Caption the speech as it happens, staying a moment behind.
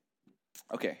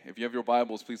Okay, if you have your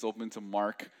Bibles, please open to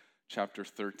Mark chapter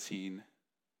 13.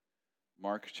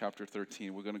 Mark chapter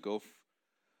 13. We're going to go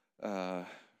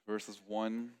verses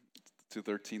 1 to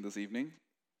 13 this evening.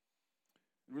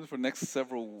 Really for the next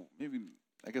several, maybe,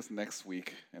 I guess next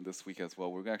week and this week as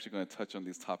well, we're actually going to touch on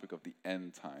this topic of the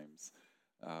end times.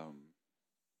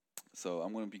 So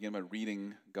I'm going to begin by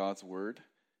reading God's word,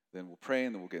 then we'll pray,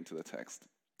 and then we'll get into the text.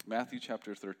 Mark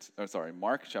chapter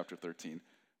 13,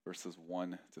 verses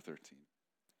 1 to 13.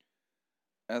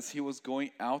 As he was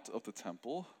going out of the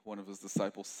temple, one of his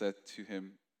disciples said to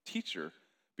him, "Teacher,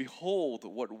 behold,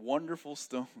 what wonderful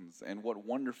stones and what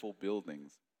wonderful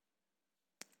buildings."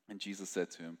 And Jesus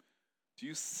said to him, "Do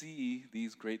you see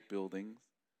these great buildings?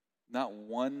 Not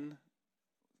one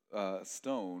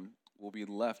stone will be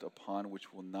left upon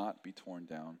which will not be torn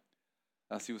down."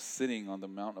 As he was sitting on the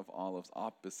Mount of Olives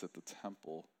opposite the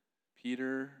temple,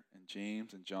 Peter and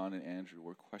James and John and Andrew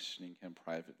were questioning him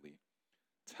privately.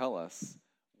 "Tell us,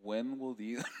 when will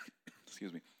these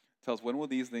Tell us, when will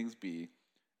these things be,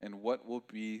 and what will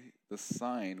be the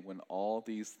sign when all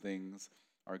these things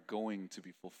are going to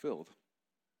be fulfilled?"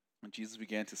 And Jesus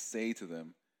began to say to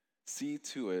them, "See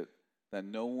to it that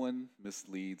no one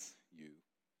misleads you.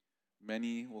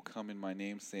 Many will come in my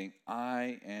name, saying,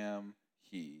 'I am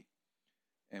he,'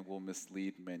 and will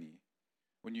mislead many.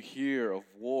 When you hear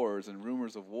of wars and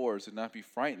rumors of wars, do not be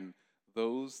frightened.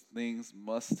 Those things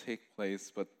must take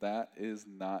place, but that is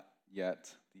not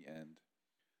yet the end.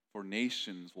 For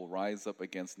nations will rise up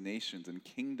against nations, and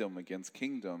kingdom against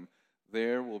kingdom.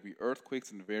 There will be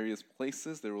earthquakes in various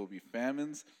places. There will be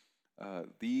famines.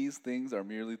 These things are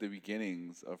merely the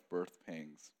beginnings of birth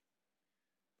pangs.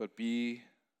 But be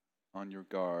on your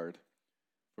guard,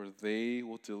 for they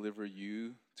will deliver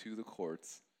you to the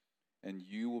courts, and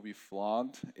you will be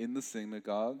flogged in the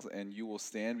synagogues, and you will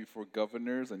stand before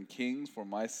governors and kings for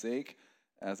my sake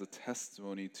as a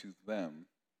testimony to them.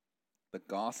 The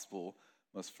gospel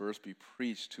must first be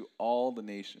preached to all the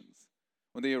nations.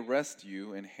 When they arrest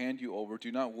you and hand you over,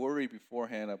 do not worry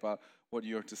beforehand about what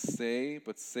you are to say,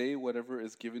 but say whatever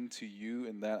is given to you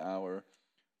in that hour,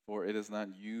 for it is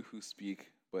not you who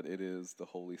speak, but it is the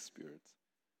Holy Spirit.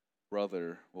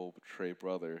 Brother will betray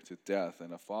brother to death,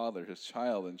 and a father his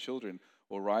child, and children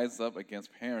will rise up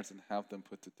against parents and have them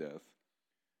put to death.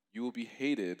 You will be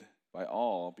hated by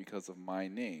all because of my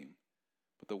name,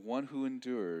 but the one who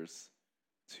endures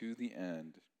to the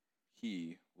end,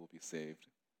 he will be saved."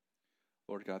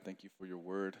 Lord God, thank you for your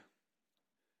word.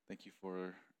 Thank you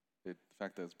for the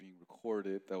fact that it's being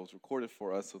recorded, that was recorded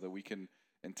for us so that we can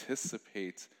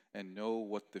anticipate and know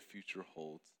what the future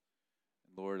holds.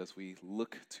 Lord, as we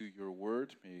look to your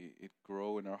word, may it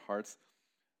grow in our hearts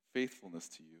faithfulness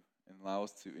to you and allow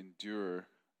us to endure,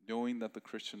 knowing that the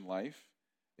Christian life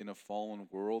in a fallen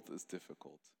world is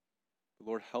difficult. But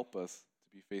Lord, help us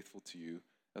to be faithful to you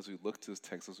as we look to this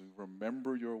text, as we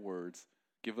remember your words.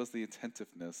 Give us the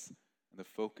attentiveness and the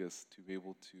focus to be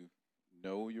able to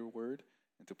know your word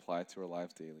and to apply it to our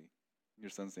lives daily. In your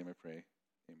son's name I pray,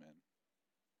 amen.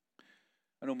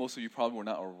 I know most of you probably were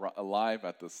not alive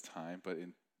at this time, but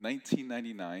in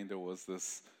 1999 there was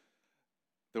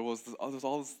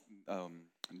all this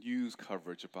news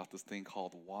coverage about this thing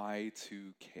called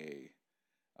Y2K.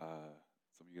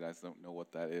 Some of you guys don't know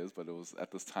what that is, but it was at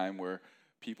this time where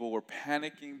people were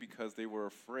panicking because they were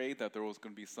afraid that there was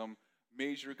going to be some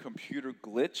major computer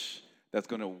glitch that's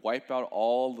going to wipe out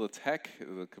all the tech.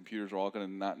 The computers are all going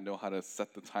to not know how to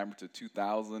set the timer to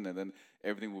 2000, and then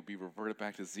everything will be reverted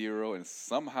back to zero, and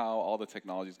somehow all the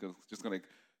technology is just going to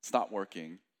stop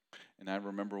working. And I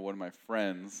remember one of my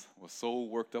friends was so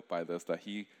worked up by this that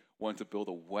he wanted to build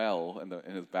a well in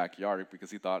his backyard because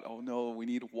he thought, "Oh no, we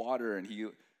need water." And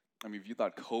if you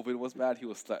thought COVID was bad, he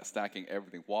was stacking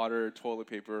everything: water, toilet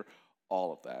paper,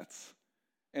 all of that.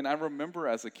 And I remember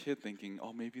as a kid thinking,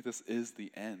 "Oh, maybe this is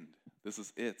the end. This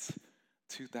is it,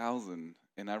 2000."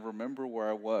 And I remember where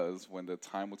I was when the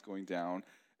time was going down,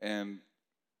 and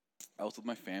I was with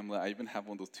my family. I even have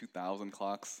one of those 2000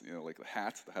 clocks, like the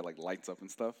hats that had like lights up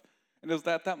and stuff. And it was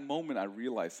at that moment I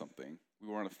realized something. We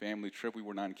were on a family trip. We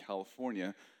were not in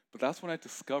California, but that's when I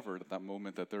discovered at that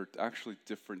moment that there are actually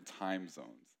different time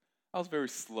zones. I was a very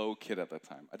slow kid at that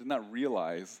time. I did not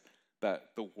realize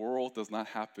that the world does not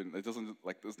happen.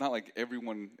 It's not like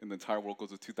everyone in the entire world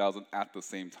goes to 2000 at the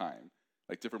same time.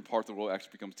 Like different parts of the world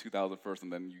actually becomes 2000 first,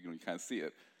 and then you kind of see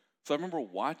it. So I remember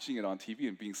watching it on TV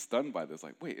and being stunned by this.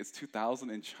 Like, wait, it's 2000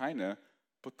 in China,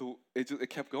 but it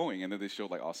kept going. And then they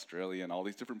showed like Australia and all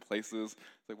these different places.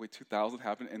 It's like, wait, 2000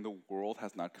 happened, and the world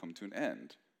has not come to an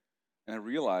end. And I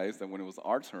realized that when it was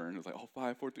our turn, it was like, oh,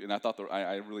 5, 4, 3. And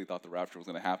I really thought the rapture was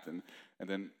going to happen, and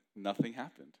then nothing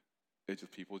happened.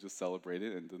 people just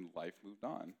celebrated, and then life moved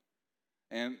on.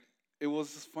 And it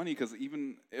was just funny because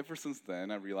even ever since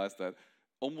then, I realized that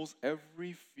almost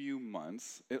every few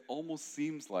months, it almost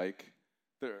seems like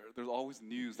there's always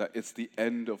news that it's the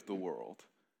end of the world.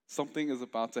 Something is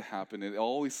about to happen. It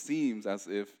always seems as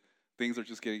if things are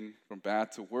just getting from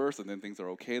bad to worse, and then things are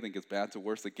okay, then it gets bad to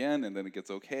worse again, and then it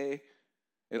gets okay.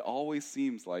 It always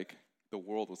seems like the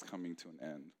world was coming to an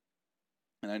end.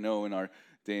 And I know in our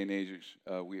day and age,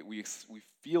 we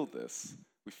feel this.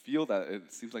 We feel that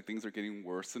it seems like things are getting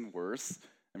worse and worse.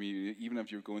 I mean, even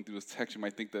if you're going through this text, you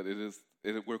might think that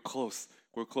we're close.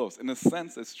 We're close. In a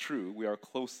sense, it's true. We are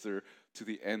closer to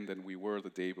the end than we were the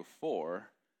day before.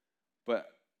 But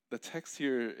the text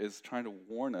here is trying to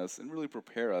warn us and really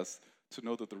prepare us to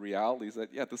know that the reality is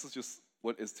that, yeah, this is just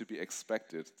what is to be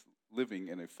expected living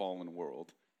in a fallen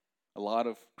world. A lot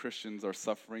of Christians are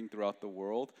suffering throughout the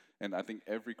world, and I think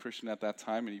every Christian at that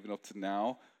time, and even up to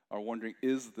now, are wondering,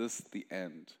 is this the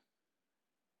end?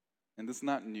 And this is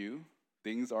not new.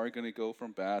 Things are going to go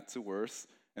from bad to worse,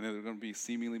 and then there's going to be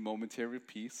seemingly momentary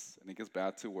peace, and it gets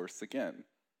bad to worse again.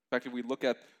 In fact, if we look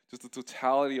at just the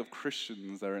totality of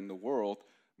Christians that are in the world,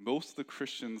 most of the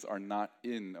Christians are not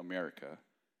in America.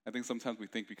 I think sometimes we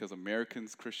think because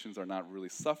Christians are not really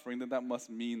suffering, then that must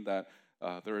mean that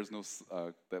there is no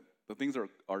that the things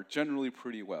are generally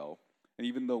pretty well. And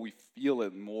even though we feel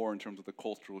it more in terms of the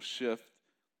cultural shift,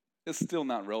 it's still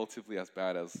not relatively as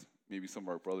bad as maybe some of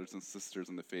our brothers and sisters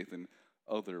in the faith in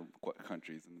other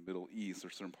countries in the Middle East or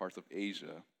certain parts of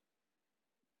Asia.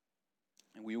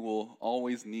 And we will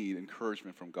always need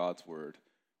encouragement from God's word.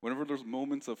 Whenever there's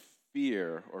moments of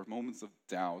fear or moments of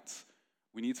doubt,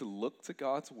 we need to look to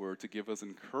God's word to give us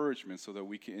encouragement so that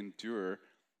we can endure.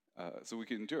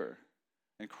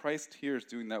 And Christ here is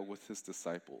doing that with his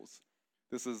disciples.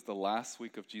 This is the last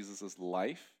week of Jesus'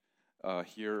 life in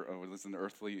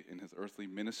his earthly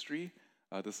ministry.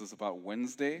 This is about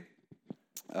Wednesday.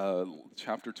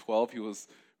 Chapter 12, he was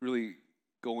really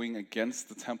going against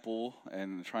the temple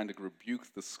and trying to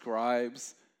rebuke the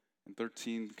scribes. And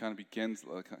 13 kind of begins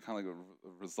kind of like a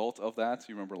result of that. So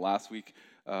you remember last week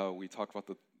we talked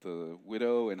about the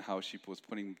widow and how she was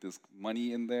putting this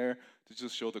money in there to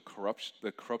just show the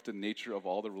corrupted nature of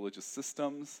all the religious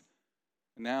systems.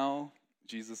 Now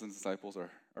Jesus and his disciples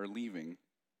are leaving.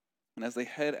 And as they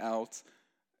head out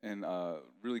and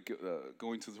really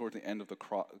going towards the end of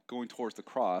going towards the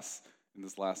cross in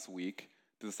this last week,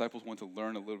 the disciples want to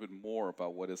learn a little bit more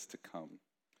about what is to come.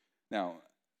 Now,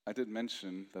 I did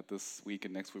mention that this week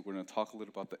and next week we're going to talk a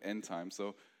little about the end time.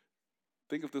 So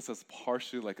think of this as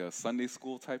partially like a Sunday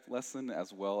school type lesson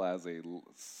as well as a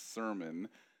sermon.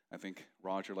 I think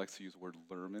Roger likes to use the word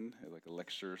lermon, like a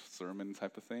lecture sermon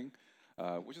type of thing,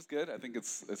 which is good. I think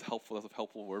it's helpful as a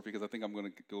helpful word because I think I'm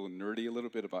going to go nerdy a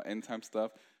little bit about end time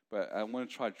stuff, but I want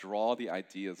to try to draw the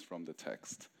ideas from the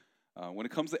text. When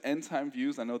it comes to end time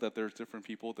views, I know that there's different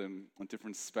people on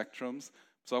different spectrums.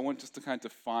 So I want just to kind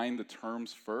of define the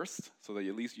terms first so that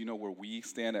at least you know where we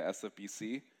stand at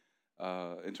SFBC.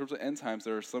 In terms of end times,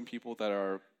 there are some people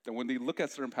that when they look at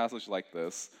certain passages like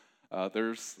this,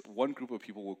 there's one group of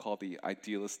people we'll call the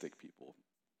idealistic people.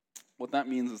 What that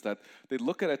means is that they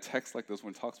look at a text like this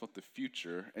when it talks about the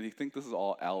future, and they think this is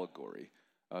all allegory.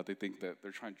 They think that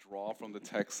they're trying to draw from the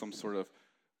text some sort of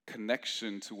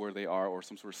connection to where they are or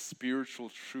some sort of spiritual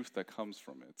truth that comes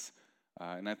from it.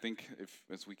 And I think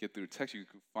as we get through the text, you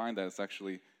can find that it's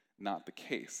actually not the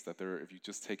case, that if you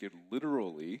just take it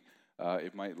literally,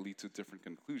 it might lead to a different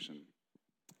conclusion.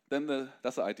 Then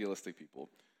that's the idealistic people.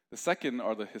 The second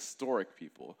are the historic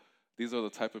people. These are the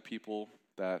type of people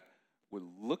that would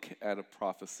look at a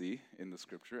prophecy in the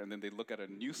scripture, and then they look at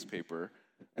a newspaper,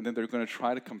 and then they're going to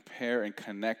try to compare and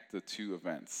connect the two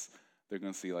events. They're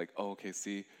going to see like, oh, okay,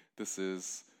 see, this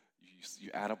is,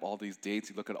 you add up all these dates,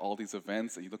 you look at all these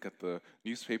events, and you look at the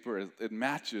newspaper, it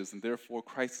matches, and therefore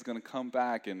Christ is going to come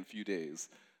back in a few days.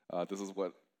 This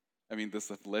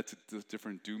has led to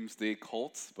different doomsday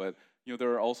cults, but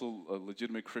there are also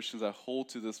legitimate Christians that hold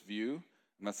to this view.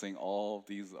 I'm not saying all of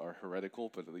these are heretical,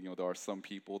 but there are some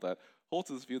people that hold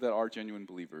to this view that are genuine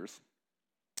believers.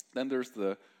 Then there's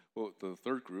the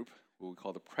third group, what we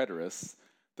call the preterists.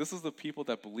 This is the people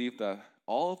that believe that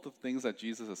all of the things that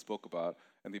Jesus has spoke about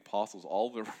and the apostles, all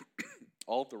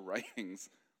the writings,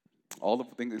 all the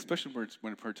things, especially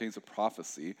when it pertains to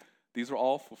prophecy, these are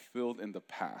all fulfilled in the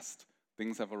past.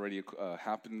 Things have already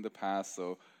happened in the past,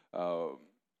 so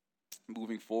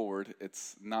moving forward,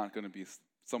 it's not going to be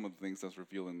some of the things that's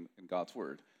revealed in God's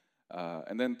word.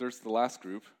 And then there's the last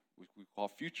group, which we call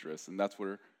futurists, and that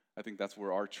is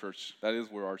where our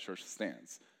church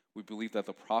stands. we believe that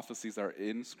the prophecies that are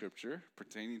in Scripture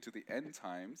pertaining to the end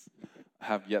times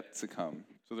have yet to come.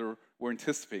 So we're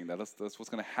anticipating that. That's what's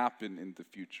going to happen in the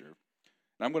future.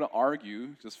 And I'm going to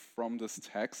argue, just from this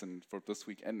text and for this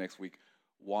week and next week,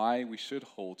 why we should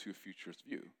hold to a futurist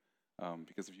view.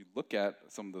 Because if you look at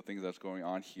some of the things that's going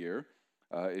on here,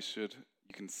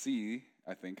 you can see,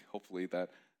 I think, hopefully, that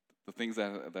the things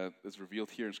that is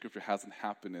revealed here in Scripture hasn't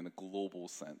happened in a global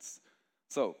sense.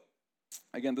 So,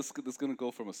 again, this is going to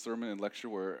go from a sermon and lecture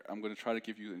where I'm going to try to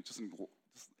give you just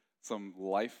some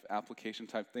life application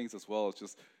type things, as well as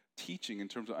just teaching in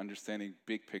terms of understanding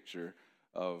big picture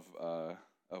of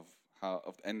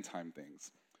end time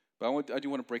things. But I do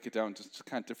want to break it down into just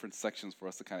kind of different sections for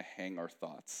us to kind of hang our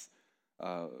thoughts.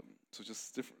 So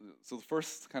the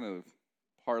first kind of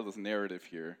part of this narrative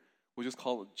here, we'll just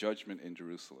call it judgment in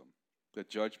Jerusalem. The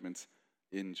judgment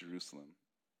in Jerusalem.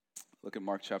 Look at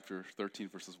Mark chapter 13,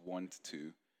 verses 1 to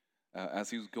 2. As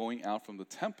he was going out from the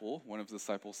temple, one of the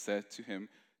disciples said to him,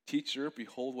 "Teacher,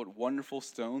 behold what wonderful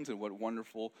stones and what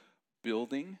wonderful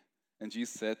building." And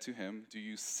Jesus said to him, "Do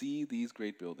you see these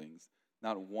great buildings?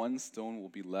 Not one stone will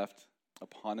be left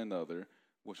upon another,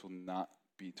 which will not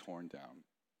be torn down."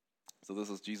 So this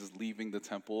is Jesus leaving the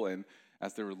temple, and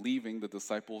as they were leaving, the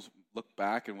disciples looked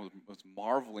back and was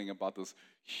marveling about this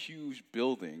huge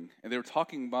building. And they were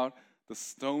talking about the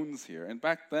stones here. And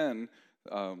back then,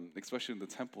 especially in the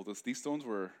temple, these stones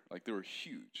were they were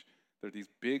huge. They're these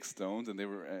big stones, and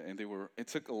it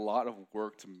took a lot of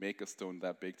work to make a stone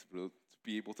that big to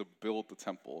be able to build the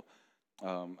temple.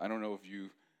 I don't know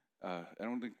if I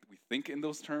don't think we think in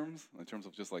those terms, in terms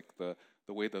of just like the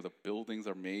way that the buildings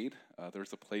are made.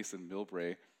 There's a place in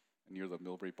Millbrae, near the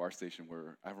Millbrae bar station,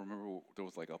 where I remember there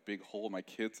was like a big hole. I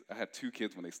had 2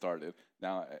 kids when they started.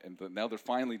 Now they're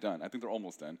finally done. I think they're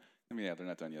almost done. I mean, yeah, they're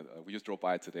not done yet. We just drove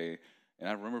by today, and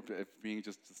I remember it being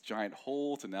just this giant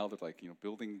hole to now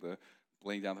they're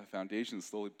laying down the foundation,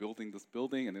 slowly building this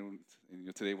building. And then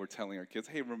today we're telling our kids,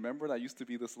 "Hey, remember that used to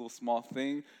be this little small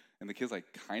thing?" And the kids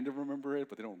kind of remember it,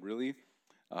 but they don't really.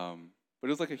 But it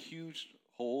was like a huge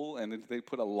hole, and they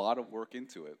put a lot of work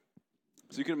into it.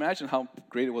 So you can imagine how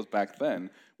great it was back then,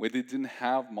 where they didn't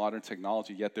have modern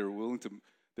technology, yet they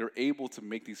were able to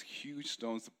make these huge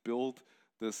stones to build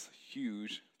this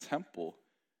huge temple.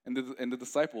 And the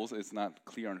disciples, it's not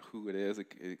clear on who it is.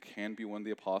 It can be one of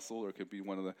the apostles, or it could be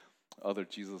one of the other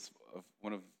Jesus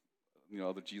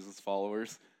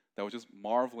followers that was just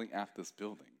marveling at this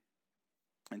building.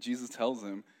 And Jesus tells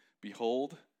them,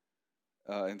 "Behold,"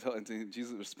 and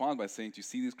Jesus responds by saying, "Do you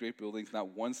see these great buildings? Not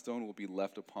one stone will be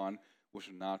left upon which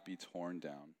will not be torn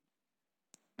down."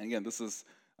 And again, this is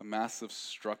a massive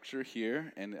structure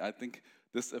here, and I think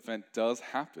this event does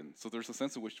happen. So there's a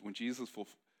sense in which when Jesus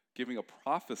is giving a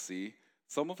prophecy,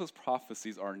 some of his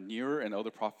prophecies are nearer and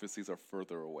other prophecies are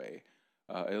further away.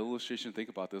 An illustration to think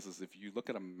about this is if you look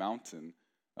at a mountain,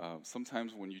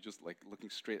 sometimes when you're just looking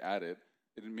straight at it,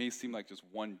 it may seem like just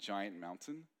one giant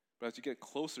mountain, but as you get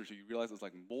closer to it, you realize it's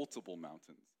like multiple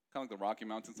mountains. Kind of like the Rocky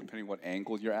Mountains, depending what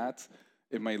angle you're at,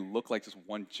 it may look like just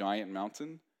one giant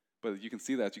mountain, but you can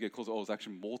see that as you get closer, it's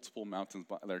actually multiple mountains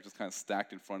that are just kind of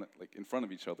stacked in front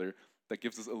of each other. That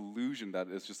gives this illusion that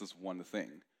it's just this one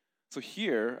thing. So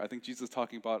here, I think Jesus is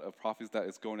talking about a prophecy that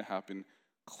is going to happen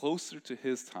closer to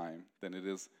his time than it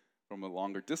is from a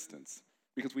longer distance.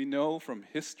 Because we know from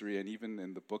history, and even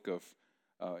in the book of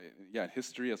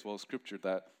history as well as scripture,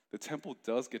 that the temple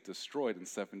does get destroyed in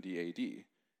 70 AD.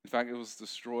 In fact, it was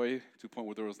destroyed to the point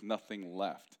where there was nothing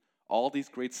left. All these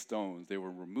great stones, they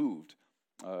were removed.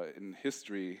 In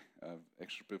history,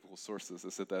 extra biblical sources,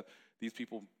 it said that these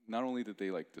people, not only did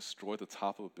they destroy the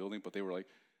top of a building, but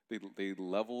they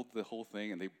leveled the whole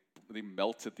thing, and they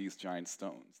melted these giant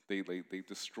stones. They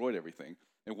destroyed everything.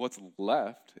 And what's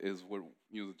left is what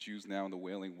the Jews now in the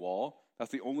Wailing Wall.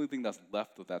 That's the only thing that's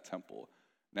left of that temple.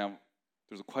 Now,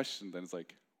 there's a question then. It's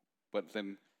but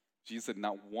then Jesus said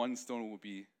not one stone will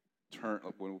be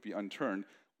unturned.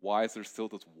 Why is there still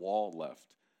this wall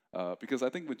left? Because I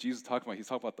think what Jesus is talking about, he's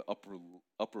talking about the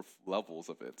upper levels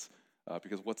of it.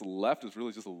 Because what's left is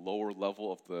really just a lower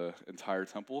level of the entire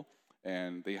temple,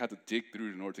 and they had to dig through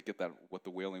it in order to get that what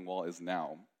the Wailing Wall is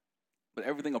now. But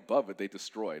everything above it, they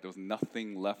destroyed. There was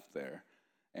nothing left there.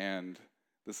 And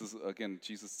this is, again,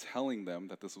 Jesus telling them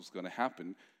that this was going to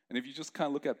happen. And if you just kind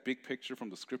of look at big picture from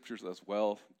the scriptures as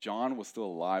well, John was still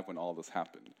alive when all this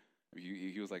happened.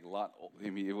 He was a lot old. I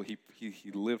mean,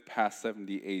 he lived past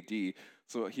 70 AD,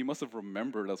 so he must have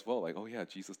remembered as well, oh yeah,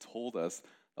 Jesus told us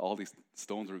all these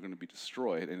stones were going to be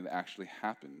destroyed, and it actually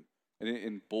happened. And it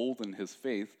emboldened his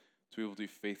faith to be able to be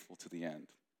faithful to the end.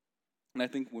 And I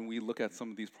think when we look at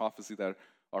some of these prophecies that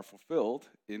are fulfilled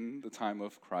in the time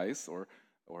of Christ or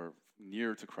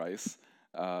near to Christ,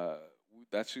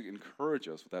 that should encourage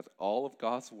us that all of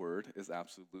God's word is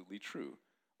absolutely true.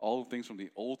 All the things from the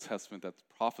Old Testament that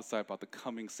prophesy about the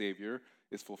coming Savior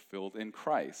is fulfilled in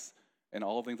Christ. And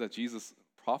all the things that Jesus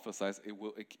prophesies,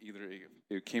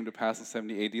 it came to pass in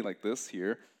 70 AD like this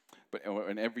here,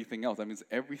 and everything else. That means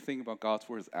everything about God's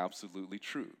word is absolutely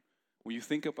true. When you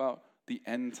think about the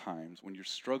end times, when you're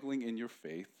struggling in your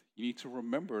faith, you need to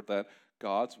remember that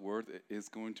God's word is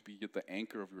going to be the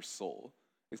anchor of your soul.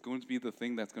 It's going to be the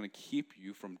thing that's going to keep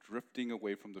you from drifting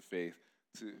away from the faith.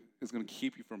 It's going to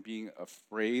keep you from being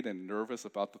afraid and nervous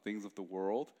about the things of the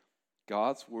world.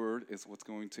 God's word is what's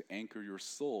going to anchor your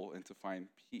soul and to find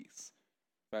peace.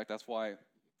 In fact, that's why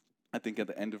I think at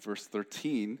the end of verse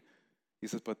 13, he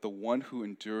says, but the one who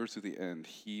endures to the end,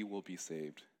 he will be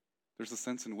saved. There's a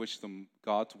sense in which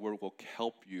God's word will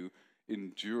help you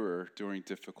endure during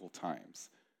difficult times.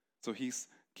 So he's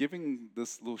giving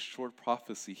this little short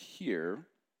prophecy here,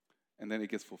 and then it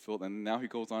gets fulfilled. And now he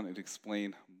goes on and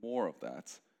explain more of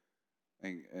that.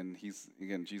 And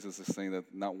Jesus is saying that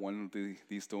not one of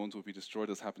these stones will be destroyed.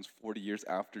 This happens 40 years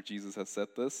after Jesus has said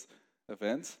this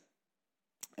event.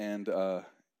 And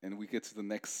we get to the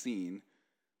next scene,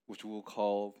 which we'll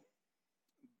call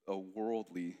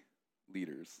worldly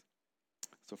leaders.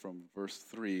 So from verse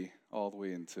 3 all the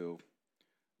way until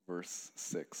verse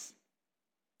 6.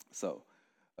 So,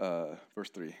 verse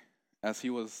 3. As he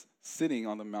was sitting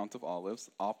on the Mount of Olives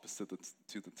opposite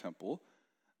to the temple,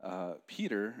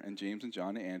 Peter and James and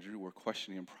John and Andrew were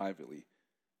questioning him privately.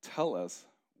 Tell us,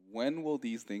 when will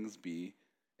these things be,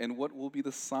 and what will be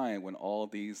the sign when all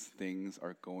these things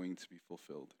are going to be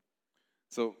fulfilled?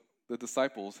 So the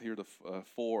disciples, here the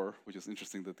four, which is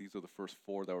interesting that these are the first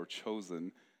four that were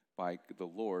chosen by the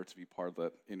Lord to be part of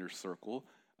that inner circle.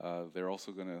 They're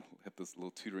also going to have this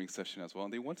little tutoring session as well.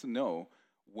 And they want to know,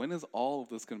 when is all of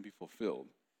this going to be fulfilled?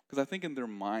 Because I think in their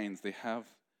minds they had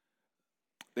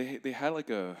like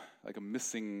a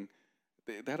missing.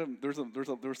 There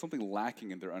was something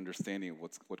lacking in their understanding of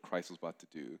what Christ was about to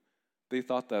do. They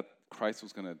thought that Christ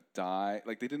was going to die.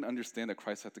 Like, they didn't understand that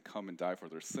Christ had to come and die for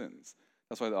their sins.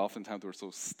 That's why oftentimes they were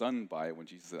so stunned by it when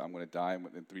Jesus said, I'm going to die,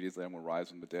 and 3 days later I'm going to rise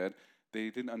from the dead. They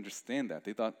didn't understand that.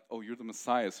 They thought, oh, you're the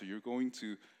Messiah, so you're going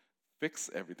to fix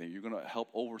everything. You're going to help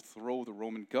overthrow the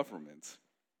Roman government.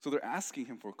 So they're asking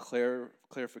him for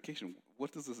clarification.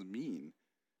 What does this mean?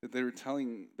 They're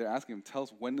asking him, tell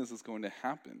us, when is this going to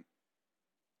happen?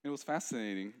 And what's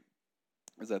fascinating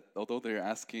is that although they're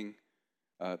asking,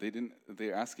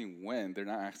 they're asking when, they're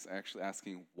not actually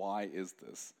asking, why is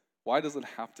this? Why does it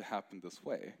have to happen this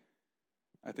way?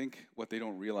 I think what they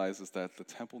don't realize is that the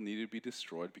temple needed to be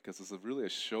destroyed because it's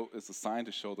a sign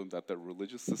to show them that their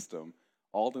religious system,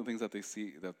 all the things that they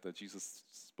see that Jesus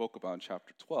spoke about in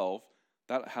chapter 12,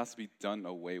 that has to be done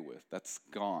away with. That's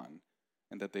gone.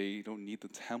 And that they don't need the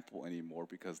temple anymore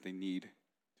because they need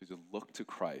to just look to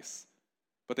Christ.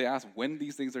 But they ask when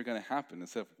these things are going to happen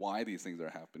instead of why these things are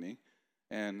happening.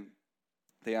 And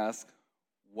they ask,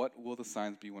 what will the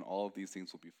signs be when all of these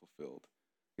things will be fulfilled?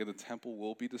 Yeah, the temple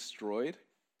will be destroyed,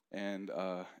 and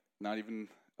and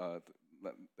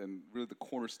really the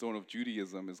cornerstone of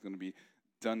Judaism is going to be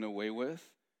done away with,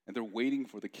 and they're waiting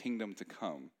for the kingdom to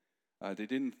come. They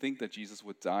didn't think that Jesus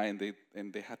would die, and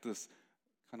they had this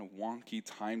kind of wonky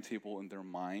timetable in their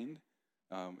mind.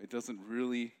 They didn't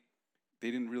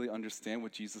really understand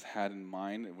what Jesus had in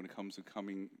mind when it comes to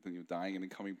dying and then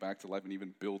coming back to life and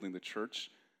even building the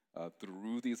church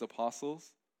through these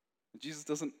apostles. And Jesus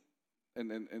doesn't. And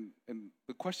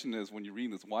the question is, when you're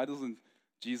reading this, why doesn't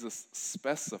Jesus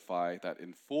specify that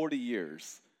in 40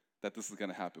 years that this is going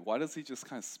to happen? Why does he just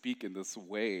kind of speak in this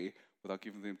way without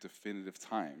giving them definitive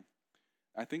time?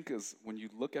 I think is when you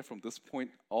look at from this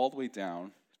point all the way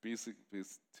down, basically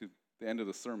to the end of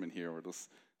the sermon here, or this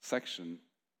section,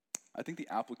 I think the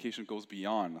application goes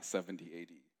beyond 70 AD.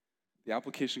 The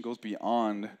application goes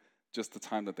beyond just the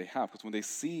time that they have, because when they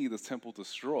see this temple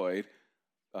destroyed,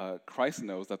 Christ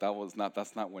knows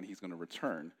that's not when he's going to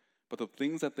return. But the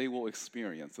things that they will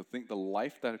experience, the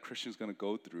life that a Christian is going to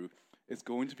go through, is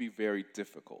going to be very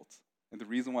difficult. And the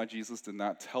reason why Jesus did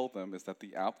not tell them is that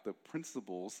the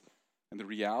principles and the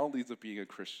realities of being a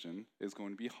Christian is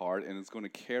going to be hard, and it's going to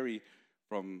carry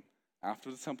from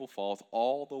after the temple falls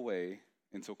all the way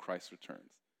until Christ returns.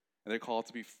 And they're called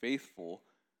to be faithful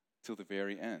till the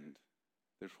very end.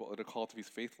 They're called to be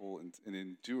faithful and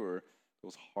endure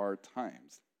those hard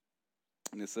times.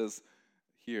 And it says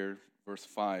here, verse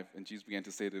 5, and Jesus began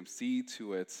to say to them, see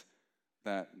to it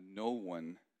that no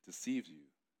one deceives you.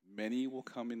 Many will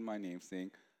come in my name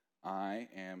saying, I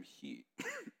am he,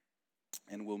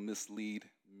 and will mislead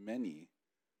many.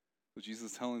 So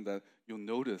Jesus is telling that you'll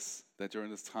notice that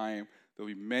during this time, there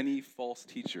will be many false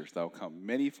teachers that will come,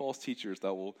 many false teachers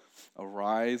that will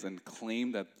arise and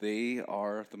claim that they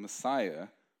are the Messiah.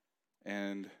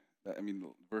 And,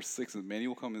 verse 6 is, many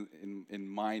will come in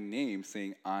my name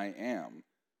saying, I am.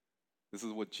 This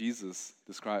is what Jesus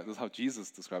describes. This is how Jesus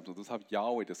describes himself. This is how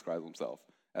Yahweh describes himself,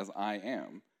 as I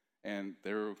am. And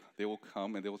they will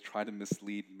come and they will try to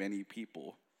mislead many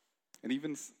people. And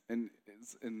even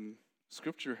in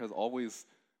Scripture has always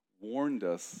warned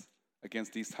us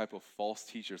against these type of false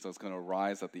teachers that's going to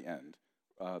rise at the end.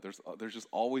 There's just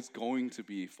always going to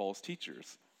be false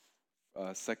teachers.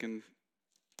 2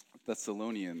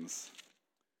 Thessalonians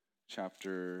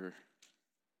chapter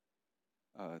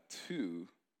 2,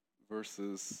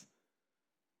 verses,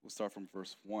 we'll start from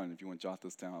verse 1. If you want to jot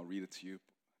this down, I'll read it to you.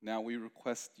 Now we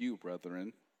request you,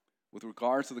 brethren, with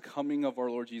regard to the coming of our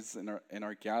Lord Jesus and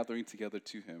our gathering together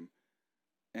to him,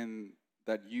 and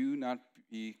that you not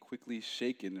be quickly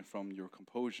shaken from your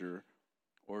composure,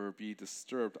 or be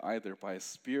disturbed either by a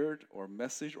spirit or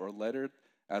message or letter,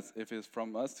 as if it is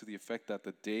from us, to the effect that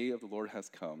the day of the Lord has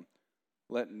come.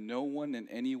 Let no one in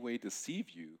any way deceive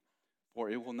you, for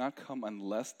it will not come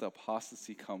unless the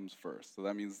apostasy comes first. So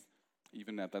that means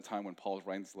even at that time when Paul was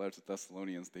writing this letter to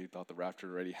Thessalonians, they thought the rapture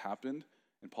already happened.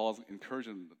 And Paul's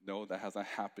encouraging them to know that hasn't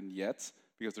happened yet,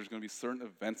 because there's going to be certain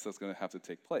events that's going to have to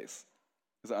take place.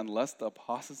 Because unless the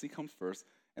apostasy comes first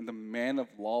and the man of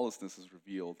lawlessness is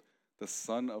revealed, the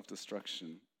son of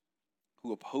destruction,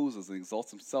 who opposes and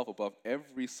exalts himself above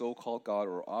every so-called God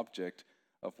or object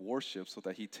of worship, so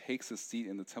that he takes his seat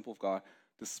in the temple of God,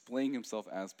 displaying himself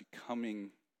as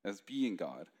being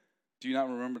God. Do you not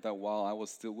remember that while I was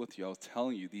still with you, I was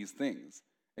telling you these things?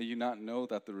 And you not know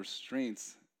that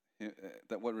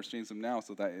what restrains him now,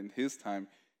 so that in his time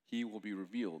he will be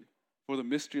revealed. For the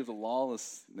mystery of the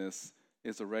lawlessness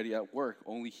is already at work.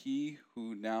 Only he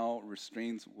who now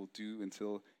restrains will do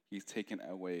until he's taken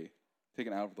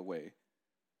out of the way.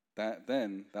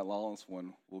 Then that lawless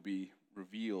one will be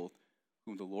revealed,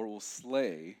 whom the Lord will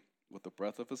slay with the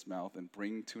breath of his mouth and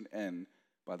bring to an end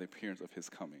by the appearance of his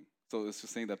coming. So it's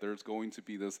just saying that there's going to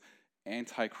be this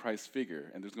antichrist figure,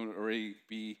 and there's going to already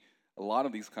be a lot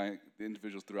of these kind of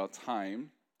individuals throughout time,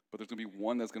 but there's going to be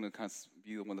one that's going to kind of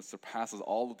be the one that surpasses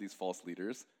all of these false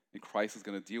leaders, and Christ is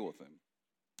going to deal with them.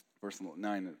 Verse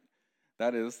 9,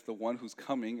 that is, the one whose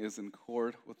coming is in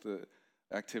accord with the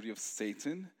activity of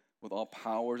Satan, with all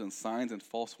powers and signs and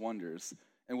false wonders,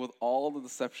 and with all the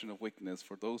deception of wickedness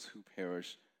for those who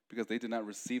perish, because they did not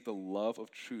receive the love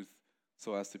of truth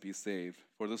so as to be saved.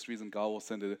 For this reason, God will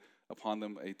send upon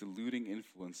them a deluding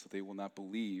influence, so they will not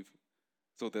believe,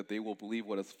 so that they will believe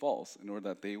what is false, in order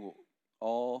that they will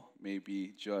all may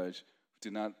be judged who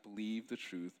did not believe the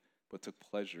truth, but took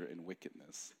pleasure in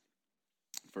wickedness.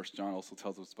 1 John also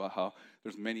tells us about how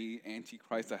there's many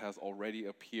antichrists that has already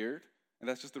appeared. And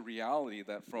that's just the reality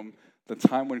that from the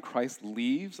time when Christ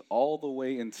leaves all the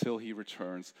way until he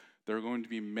returns, there are going to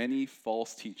be many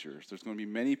false teachers. There's going to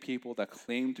be many people that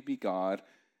claim to be God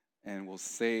and will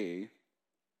say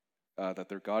that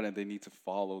they're God and they need to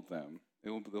follow them.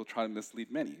 They'll try to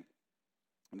mislead many.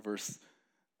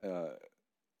 So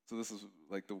this is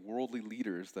like the worldly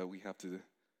leaders that we have to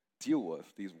deal with,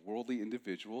 these worldly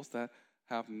individuals that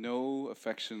have no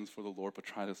affections for the Lord, but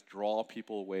try to draw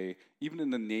people away, even in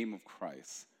the name of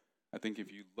Christ. I think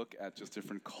if you look at just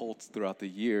different cults throughout the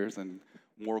years and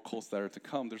more cults that are to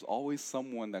come, there's always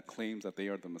someone that claims that they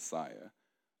are the Messiah.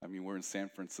 I mean, we're in San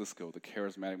Francisco. The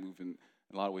charismatic movement,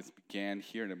 in a lot of ways, began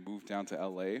here and it moved down to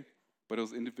LA. But it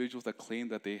was individuals that claim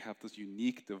that they have this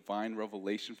unique divine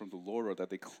revelation from the Lord, or that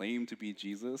they claim to be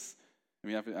Jesus. I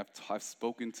mean, I've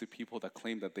spoken to people that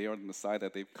claim that they are the Messiah,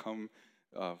 that they've come,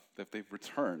 that they've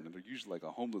returned, and they're usually like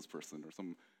a homeless person or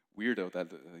some weirdo that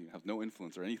has no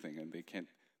influence or anything, and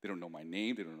they don't know my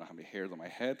name, they don't know how many hairs on my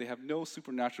head, they have no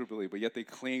supernatural ability, but yet they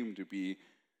claim to be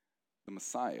the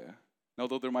Messiah. And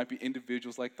although there might be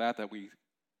individuals like that we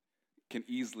can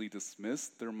easily dismiss,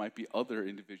 there might be other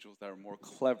individuals that are more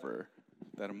clever,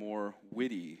 that are more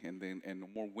witty, and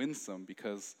more winsome,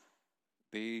 because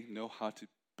they know how to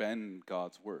bend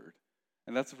God's word.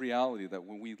 And that's the reality, that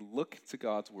when we look to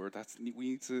God's word, we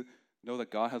need to know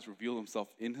that God has revealed himself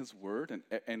in his word,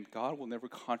 and God will never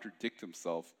contradict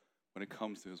himself when it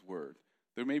comes to his word.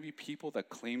 There may be people that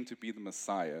claim to be the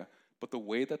Messiah, but the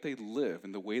way that they live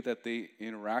and the way that they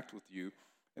interact with you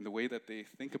and the way that they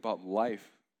think about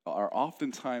life are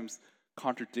oftentimes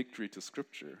contradictory to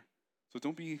Scripture. So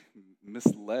don't be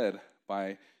misled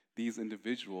by these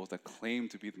individuals that claim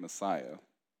to be the Messiah.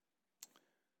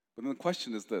 But then the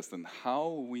question is this, then how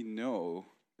will we know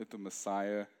if the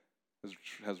Messiah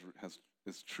has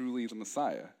is truly the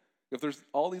Messiah? If there's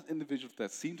all these individuals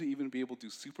that seem to even be able to do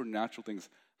supernatural things,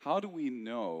 how do we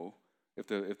know if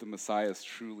the Messiah is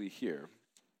truly here?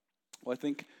 Well, I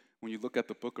think when you look at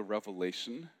the book of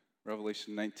Revelation,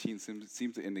 Revelation 19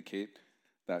 seems to indicate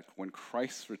that when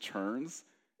Christ returns,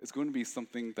 it's going to be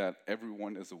something that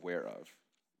everyone is aware of.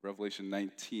 Revelation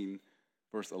 19,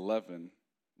 verse 11,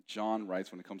 John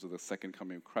writes when it comes to the second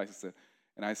coming of Christ, he said,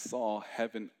 "And I saw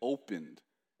heaven opened,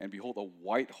 and behold, a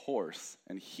white horse,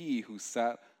 and he who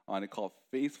sat on it called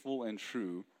Faithful and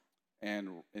True,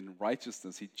 and in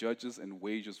righteousness he judges and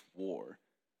wages war."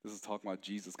 This is talking about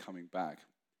Jesus coming back.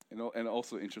 And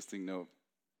also, interesting note,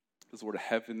 this word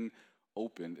heaven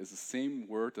opened is the same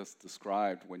word that's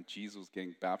described when Jesus was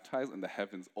getting baptized and the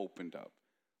heavens opened up.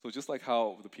 So just like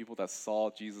how the people that saw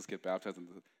Jesus get baptized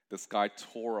and the sky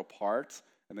tore apart,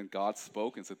 and then God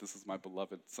spoke and said, "This is my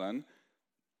beloved son,"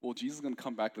 well, Jesus is going to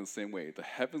come back in the same way. The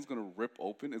heaven's going to rip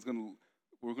open.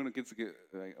 We're going to get,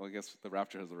 I guess the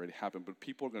rapture has already happened, but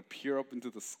people are going to peer up into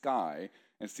the sky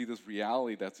and see this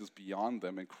reality that's just beyond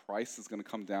them, and Christ is going to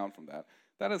come down from that.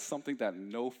 That is something that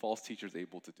no false teacher is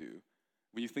able to do.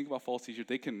 When you think about false teachers,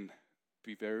 they can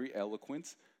be very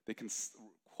eloquent, they can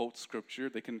quote scripture,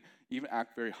 they can even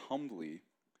act very humbly,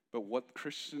 but what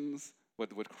Christ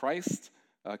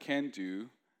can do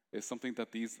is something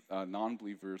that these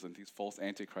non-believers and these false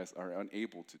antichrists are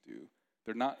unable to do.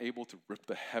 They're not able to rip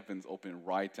the heavens open and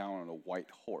ride down on a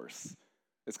white horse.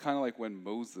 It's kind of like when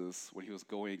Moses, when he was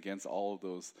going against all of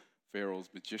those Pharaoh's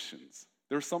magicians.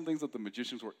 There are some things that the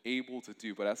magicians were able to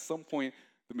do, but at some point,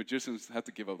 the magicians had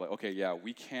to give up, like, okay, yeah,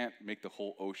 we can't make the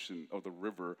whole ocean or the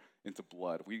river into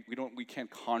blood. We can't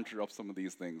conjure up some of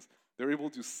these things. They're able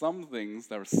to do some things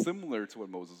that are similar to what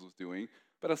Moses was doing,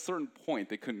 but at a certain point,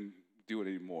 they couldn't do it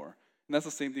anymore. And that's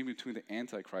the same thing between the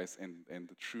Antichrist and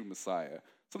the true Messiah.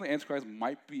 Some of the Antichrist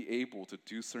might be able to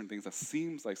do certain things that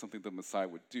seems like something the Messiah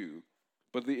would do,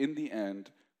 but in the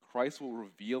end, Christ will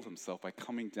reveal himself by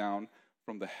coming down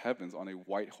from the heavens on a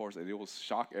white horse, and it will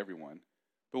shock everyone.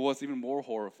 But what's even more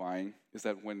horrifying is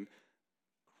that when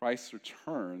Christ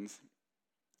returns,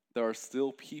 there are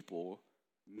still people,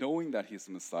 knowing that he's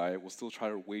the Messiah, will still try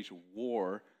to wage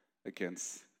war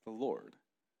against the Lord.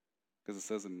 Because it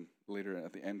says later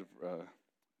at the end of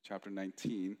chapter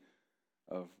 19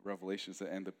 of Revelation,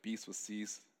 and the beast was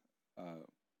seized.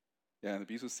 And the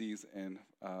beast was seized, and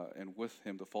with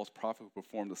him the false prophet who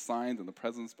performed the signs and the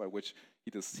presence by which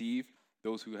he deceived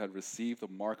those who had received the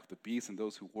mark of the beast and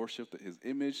those who worshipped his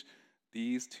image.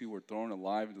 These two were thrown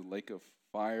alive into the lake of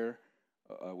fire,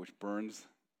 which burns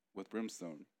with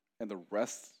brimstone. And the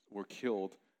rest were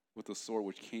killed with the sword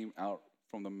which came out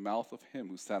from the mouth of him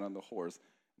who sat on the horse,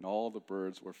 and all the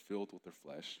birds were filled with their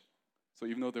flesh. So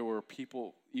even though there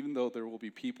will be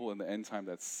people in the end time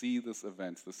that see this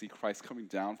event, that see Christ coming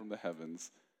down from the heavens,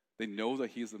 they know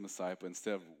that he is the Messiah, but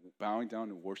instead of bowing down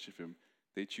and worship him,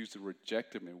 they choose to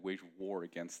reject him and wage war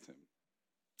against him.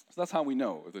 So that's how we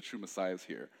know if the true Messiah is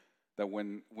here. That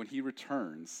when he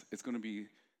returns, it's going to be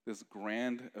this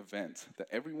grand event that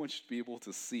everyone should be able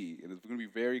to see. And it's going to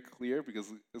be very clear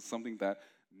because it's something that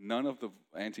none of the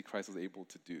Antichrist is able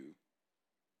to do.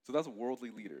 So that's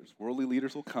worldly leaders. Worldly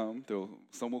leaders will come.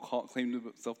 Some will claim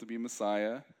themselves to be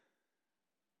Messiah.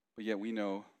 But yet we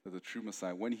know that the true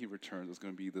Messiah, when he returns, is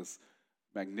going to be this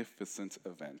magnificent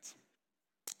event.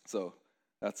 So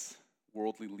that's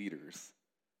worldly leaders.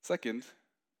 Second,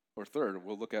 or third,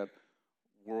 we'll look at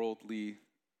worldly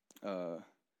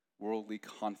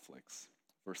conflicts.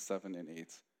 Verse 7 and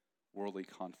 8. Worldly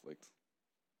conflict.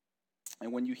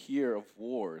 And when you hear of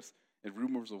wars and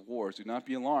rumors of wars, do not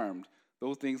be alarmed.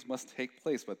 Those things must take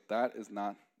place, but that is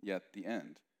not yet the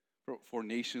end. For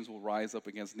nations will rise up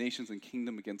against nations and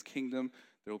kingdom against kingdom.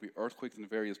 There will be earthquakes in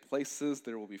various places.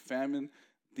 There will be famine.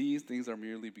 These things are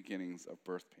merely beginnings of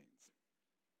birth pains.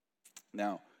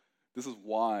 Now, this is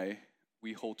why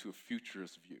we hold to a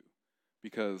futurist view.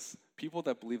 Because people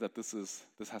that believe that this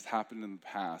has happened in the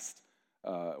past,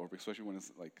 or especially when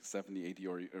it's like 70 AD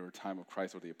or time of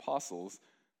Christ or the apostles,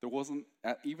 there wasn't,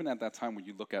 even at that time when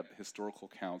you look at historical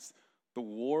accounts, the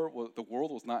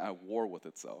world was not at war with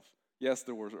itself. Yes,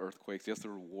 there were earthquakes. Yes, there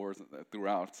were wars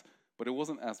throughout, but it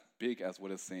wasn't as big as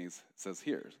what it says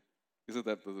here. It said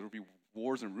that there would be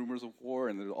wars and rumors of war,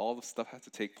 and all the stuff had to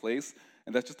take place,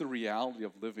 and that's just the reality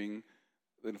of living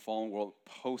in a fallen world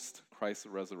post Christ's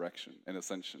resurrection and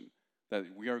ascension. That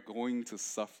we are going to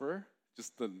suffer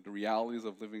just the realities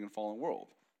of living in a fallen world.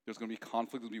 There's going to be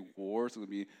conflict. There's going to be wars. There's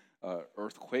going to be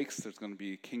earthquakes. There's going to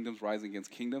be kingdoms rising against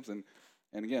kingdoms,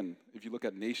 and again, if you look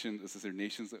at nations, it says here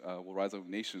nations will rise up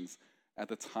nations. At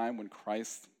the time when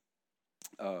Christ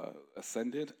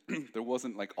ascended, there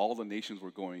wasn't like all the nations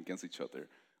were going against each other.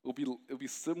 It'll be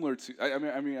similar to. I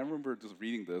remember just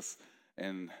reading this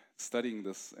and studying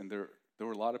this, and there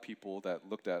were a lot of people that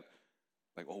looked at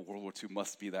like, oh, World War II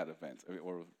must be that event,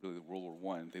 or really World War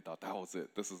One. They thought that was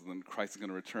it. This is when Christ is going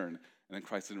to return, and then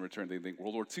Christ didn't return. They think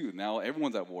World War II. Now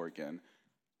everyone's at war again.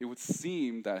 It would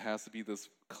seem that it has to be this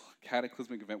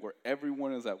cataclysmic event where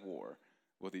everyone is at war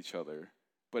with each other.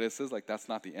 But it says like that's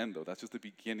not the end though. That's just the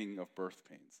beginning of birth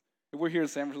pains. If we're here in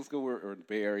San Francisco or the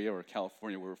Bay Area or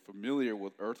California, we're familiar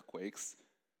with earthquakes,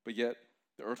 but yet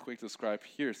the earthquake described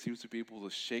here seems to be able to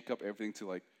shake up everything to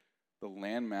like the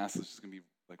land mass is just going to be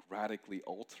like radically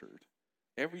altered.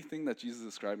 Everything that Jesus is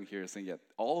describing here is saying, yeah,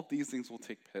 all of these things will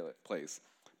take place.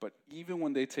 But even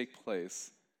when they take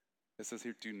place, it says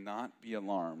here, do not be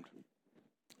alarmed.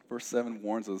 Verse 7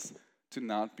 warns us to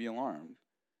not be alarmed.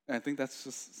 And I think that's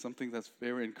just something that's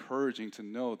very encouraging to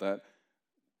know that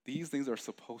these things are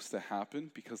supposed to happen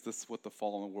because this is what the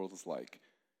fallen world is like.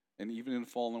 And even in the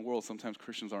fallen world, sometimes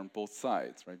Christians are on both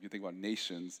sides, right? If you think about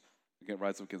nations, again,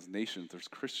 rise up against nations, there's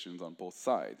Christians on both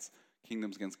sides.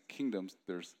 Kingdoms against kingdoms,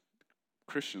 there's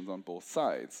Christians on both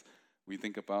sides. We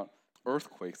think about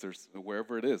earthquakes, there's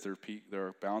wherever it is, there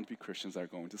are bound to be Christians that are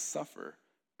going to suffer.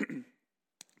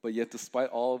 But yet, despite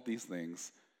all of these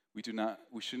things, we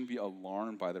shouldn't be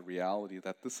alarmed by the reality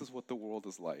that this is what the world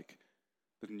is like.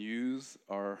 The news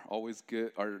are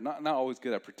not always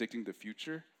good at predicting the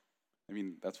future. I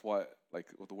mean, that's why like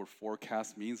what the word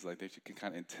forecast means, like that you can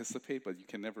kind of anticipate, but you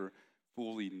can never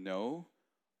fully know.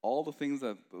 All the things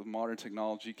that the modern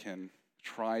technology can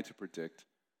try to predict,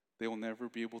 they will never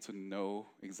be able to know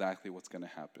exactly what's going to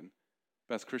happen.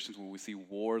 But as Christians, when we see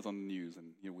wars on the news,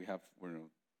 and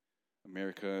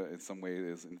America in some way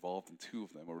is involved in two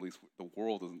of them, or at least the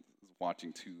world is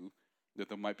watching two, that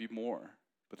there might be more.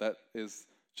 But that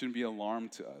shouldn't be alarm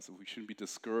to us. We shouldn't be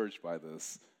discouraged by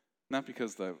this, not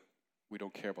because we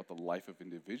don't care about the life of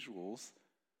individuals,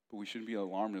 but we shouldn't be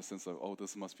alarmed in the sense of, oh,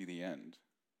 this must be the end.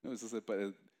 No, it's just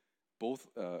that, both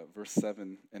verse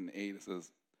 7 and 8 it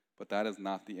says, but that is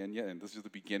not the end yet, and this is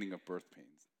the beginning of birth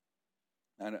pains.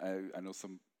 And I know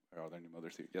some, are there any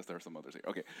mothers here? Yes, there are some mothers here.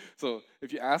 Okay, so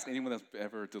if you ask anyone that's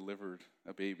ever delivered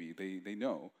a baby, they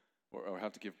know, or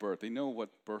have to give birth, they know what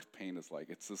birth pain is like.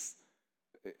 It's just,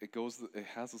 it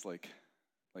has this like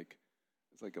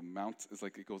it's like a mount, it's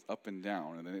like it goes up and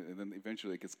down, and then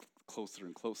eventually it gets closer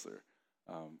and closer.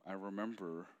 I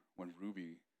remember when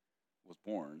Ruby was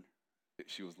born,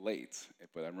 she was late,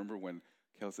 but I remember when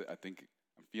Kayla said, I think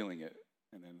I'm feeling it,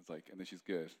 and then it's like, and then she's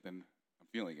good, then I'm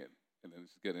feeling it, and then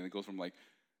she's good, and it goes from like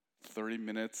 30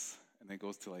 minutes, and then it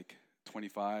goes to like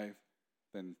 25,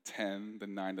 then 10,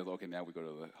 then 9, then okay, now we go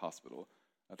to the hospital.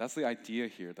 That's the idea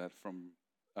here, that from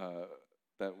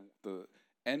that the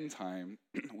end time,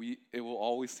 it will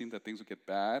always seem that things will get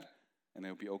bad, and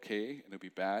it'll be okay, and it'll be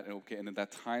bad, and okay, and then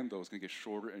that time though is going to get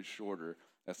shorter and shorter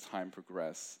as time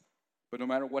progresses. But no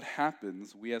matter what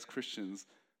happens, we as Christians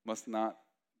must not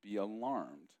be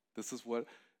alarmed. This is what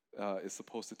is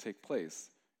supposed to take place.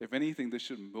 If anything, this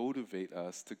should motivate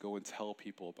us to go and tell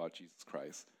people about Jesus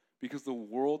Christ, because the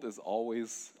world is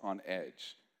always on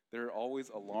edge. They're always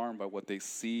alarmed by what they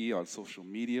see on social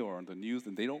media or on the news,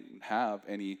 and they don't have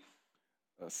any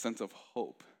sense of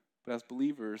hope. But as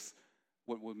believers,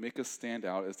 what would make us stand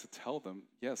out is to tell them,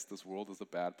 yes, this world is a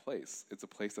bad place. It's a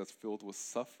place that's filled with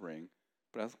suffering.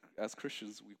 But as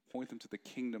Christians, we point them to the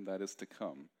kingdom that is to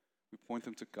come. We point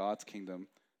them to God's kingdom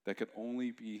that we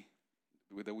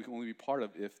can only be part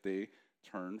of if they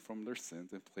turn from their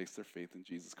sins and place their faith in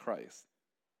Jesus Christ.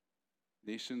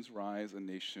 Nations rise and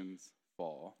nations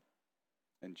fall,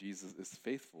 and Jesus is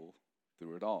faithful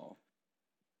through it all.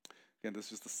 Again, this is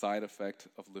just the side effect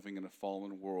of living in a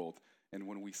fallen world. And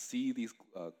when we see these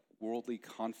worldly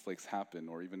conflicts happen,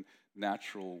 or even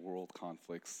natural world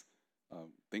conflicts,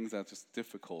 things that are just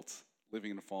difficult living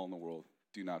in a fallen world,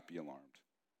 do not be alarmed.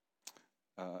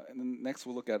 And then next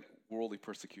we'll look at worldly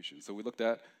persecution. So we looked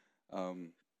at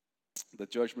the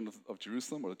judgment of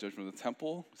Jerusalem, or the judgment of the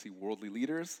temple. We see worldly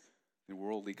leaders, the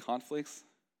worldly conflicts.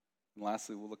 And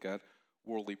lastly, we'll look at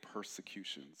worldly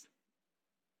persecutions.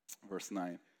 Verse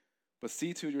 9. But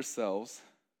see to yourselves,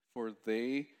 for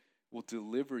they will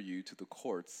deliver you to the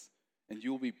courts, and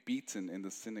you will be beaten in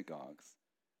the synagogues.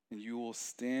 And you will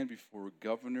stand before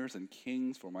governors and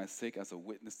kings for my sake as a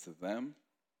witness to them.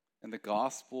 And the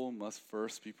gospel must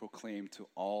first be proclaimed to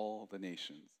all the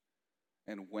nations.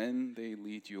 And when they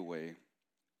lead you away,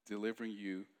 delivering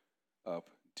you up,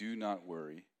 do not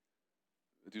worry.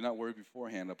 Do not worry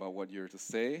beforehand about what you're to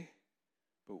say,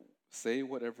 but say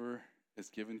whatever is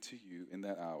given to you in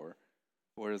that hour.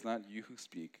 For it is not you who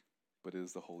speak, but it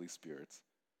is the Holy Spirit.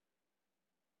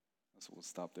 So we'll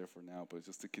stop there for now. But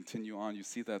just to continue on, you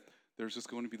see that there's just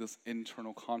going to be this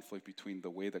internal conflict between the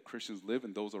way that Christians live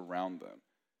and those around them.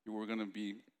 We're going to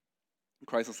be,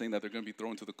 Christ is saying that they're going to be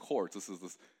thrown to the courts. This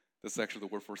is actually the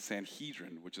word for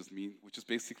Sanhedrin, which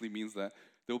basically means that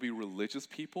there will be religious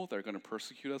people that are going to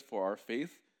persecute us for our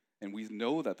faith, and we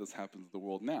know that this happens in the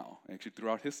world now. Actually,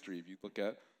 throughout history, if you look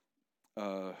at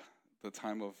the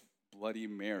time of Bloody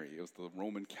Mary, it was the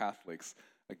Roman Catholics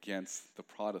against the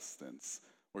Protestants,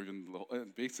 or even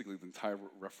basically the entire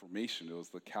Reformation. It was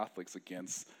the Catholics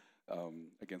against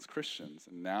Christians,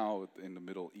 and now in the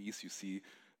Middle East, you see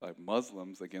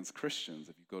Muslims against Christians.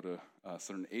 If you go to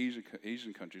certain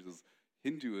Asian countries, there's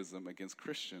Hinduism against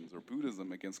Christians or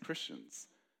Buddhism against Christians.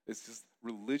 It's just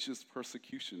religious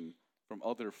persecution from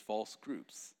other false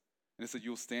groups. And it said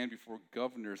you'll stand before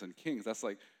governors and kings.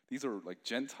 These are like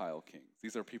Gentile kings.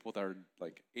 These are people that are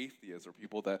like atheists or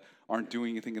people that aren't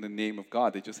doing anything in the name of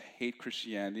God. They just hate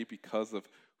Christianity because of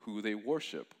who they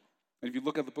worship. And if you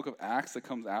look at the book of Acts that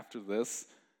comes after this,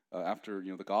 after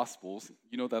the Gospels,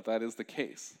 you know that is the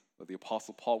case. That the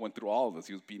Apostle Paul went through all of this.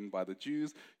 He was beaten by the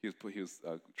Jews. He was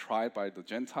tried by the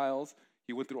Gentiles.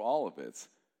 He went through all of it.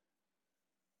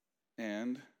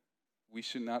 And we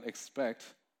should not expect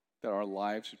that our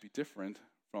lives should be different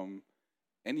from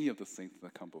any of the saints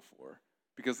that come before.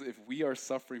 Because if we are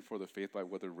suffering for the faith by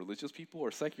whether religious people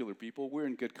or secular people, we're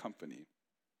in good company.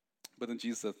 But then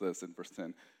Jesus says this in verse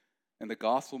 10, and the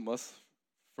gospel must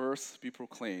first be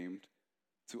proclaimed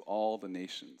to all the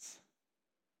nations.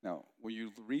 Now, when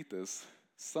you read this,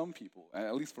 some people,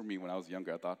 at least for me when I was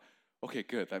younger, I thought, okay,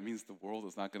 good, that means the world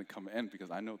is not going to come to an end,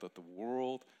 because I know that the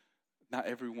world, not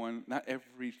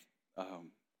every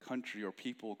country or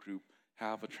people group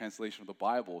have a translation of the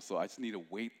Bible, so I just need to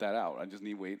wait that out. I just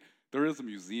need to wait. There is a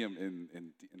museum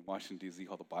in Washington, D.C.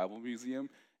 called the Bible Museum,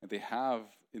 and they have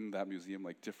in that museum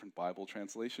like different Bible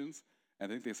translations,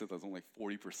 and I think they said there's only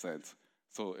 40%.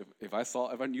 So if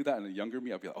I knew that in a younger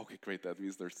me, I'd be like, okay, great, that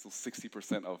means there's still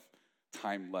 60% of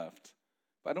time left.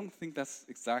 But I don't think that's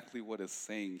exactly what it's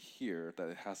saying here, that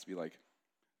it has to be like,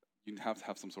 you have to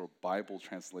have some sort of Bible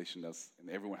translation and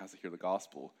everyone has to hear the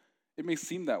gospel. It may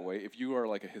seem that way if you are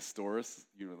like a historist,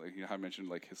 I mentioned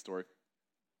like historic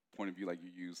point of view, like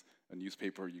you use a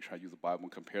newspaper, you try to use the Bible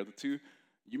and compare the two.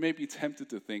 You may be tempted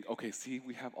to think, okay, see,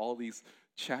 we have all these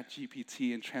chat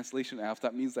GPT and translation apps.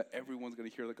 That means that everyone's going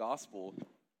to hear the gospel.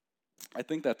 I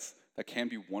think that can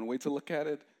be one way to look at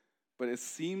it, but it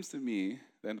seems to me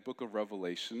that in the book of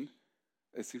Revelation,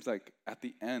 it seems like at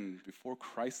the end, before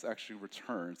Christ actually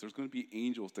returns, there's going to be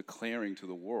angels declaring to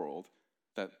the world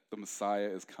that the Messiah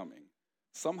is coming.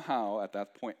 Somehow, at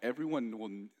that point,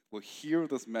 everyone will hear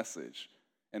this message,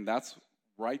 and that's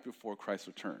right before Christ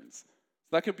returns.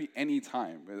 So that could be any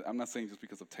time. I'm not saying just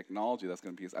because of technology that's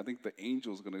going to be. I think the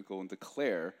angels are going to go and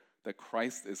declare that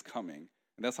Christ is coming,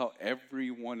 and that's how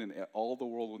everyone in all the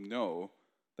world will know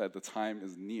that the time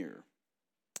is near.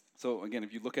 So again,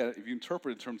 if you look at it, if you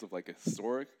interpret it in terms of like a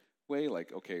historic way,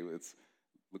 like, okay, it's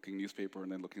looking newspaper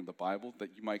and then looking at the Bible, that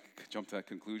you might jump to that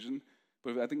conclusion.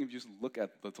 But I think if you just look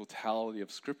at the totality of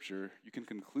Scripture, you can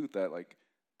conclude that like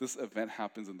this event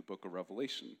happens in the book of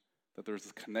Revelation, that there's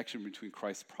this connection between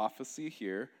Christ's prophecy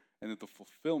here and the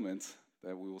fulfillment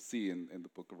that we will see in the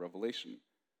book of Revelation.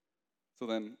 So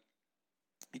then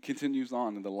he continues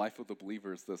on in the life of the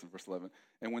believer is this in verse 11.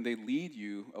 And when they lead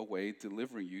you away,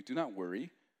 delivering you, do not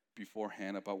worry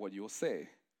beforehand about what you will say,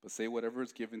 but say whatever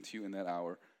is given to you in that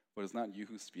hour, for it is not you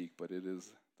who speak, but it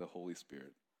is the Holy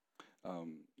Spirit.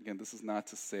 Again, this is not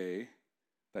to say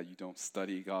that you don't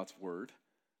study God's word.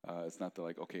 It's not that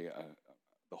like, okay,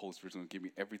 the Holy Spirit's going to give me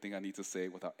everything I need to say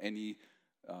without any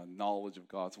knowledge of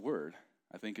God's word.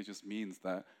 I think it just means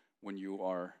that when you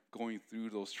are going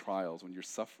through those trials, when you're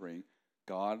suffering,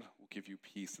 God will give you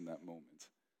peace in that moment.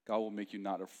 God will make you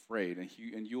not afraid, and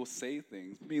you will say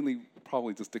things, mainly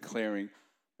probably just declaring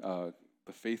the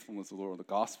faithfulness of the Lord, the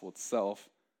gospel itself.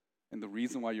 And the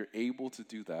reason why you're able to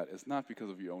do that is not because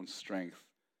of your own strength,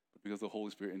 but because of the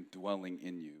Holy Spirit indwelling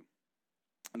in you.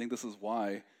 I think this is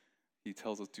why he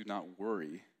tells us do not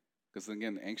worry, because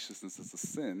again, anxiousness is a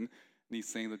sin, and he's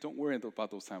saying that don't worry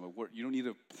about those times. You don't need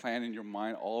to plan in your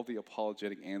mind all of the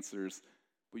apologetic answers,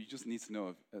 but you just need to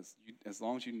know, as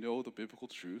long as you know the biblical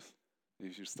truth,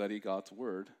 if you study God's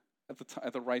word,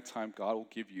 at the right time, God will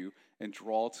give you and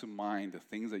draw to mind the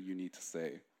things that you need to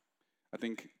say. I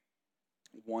think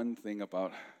one thing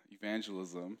about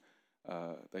evangelism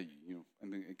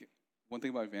one thing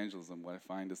about evangelism, what I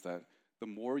find is that the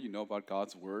more you know about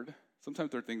God's word,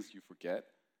 sometimes there are things you forget,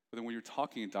 but then when you're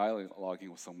talking and dialoguing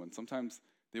with someone, sometimes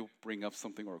they'll bring up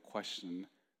something or a question,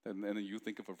 and then you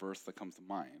think of a verse that comes to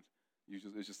mind.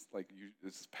 it's just like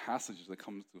it's just passages that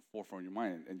comes to the forefront of your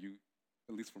mind, and you,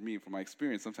 at least for me, from my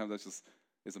experience, sometimes that's just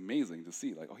it's amazing to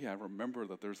see. Like, oh yeah, I remember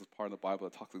that there's this part of the Bible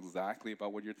that talks exactly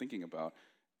about what you're thinking about,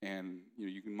 and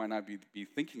you might not be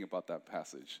thinking about that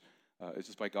passage. It's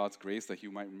just by God's grace that He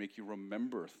might make you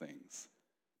remember things.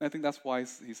 And I think that's why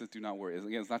He says, "Do not worry."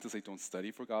 Again, it's not to say don't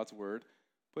study for God's word,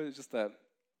 but it's just that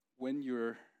when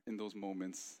you're in those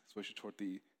moments, especially toward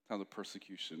the times of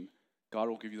persecution, God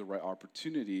will give you the right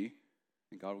opportunity,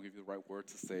 and God will give you the right word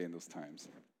to say in those times.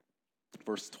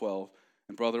 Verse 12,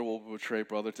 and brother will betray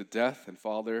brother to death, and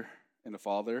a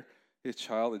father his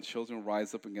child, and children will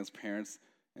rise up against parents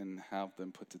and have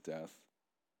them put to death.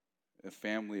 A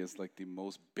family is like the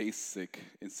most basic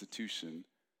institution,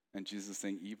 and Jesus is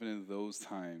saying even in those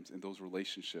times, in those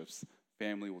relationships,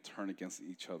 family will turn against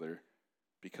each other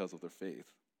because of their faith.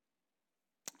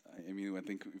 I mean, I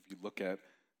think if you look at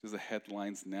just the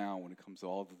headlines now when it comes to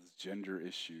all of these gender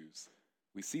issues,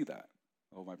 we see that.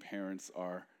 Oh, my parents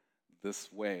are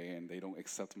this way, and they don't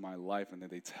accept my life, and then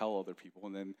they tell other people,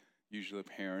 and then usually the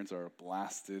parents are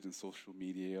blasted in social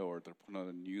media, or they're put on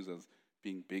the news as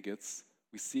being bigots.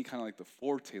 We see kind of like the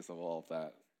foretaste of all of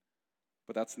that,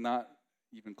 but that's not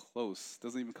even close.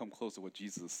 Doesn't even come close to what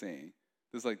Jesus is saying.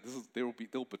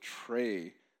 They'll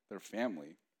betray their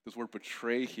family. This word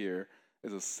betray here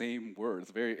is the same word.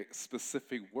 It's a very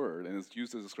specific word, and it's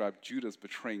used to describe Judas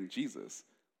betraying Jesus.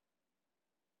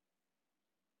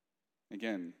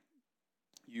 Again,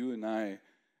 you and I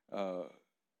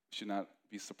should not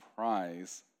be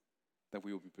surprised that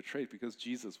we will be betrayed because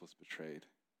Jesus was betrayed.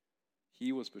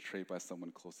 He was betrayed by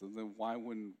someone close to him. Then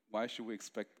why should we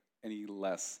expect any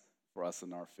less for us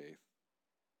in our faith?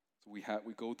 So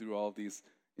we go through all these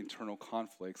internal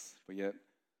conflicts, but yet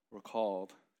we're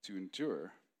called to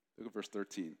endure. Look at verse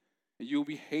 13. And you will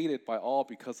be hated by all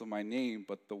because of my name,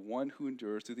 but the one who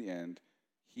endures to the end,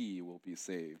 he will be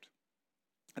saved.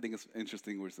 I think it's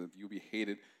interesting where it says you'll be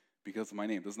hated because of my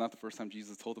name. This is not the first time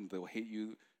Jesus told them they'll hate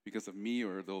you because of me,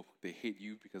 or they hate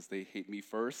you because they hate me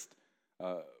first.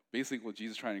 Basically, what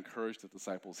Jesus is trying to encourage the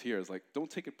disciples here is like, don't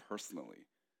take it personally.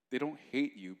 They don't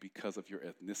hate you because of your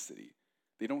ethnicity.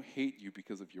 They don't hate you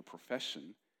because of your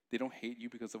profession. They don't hate you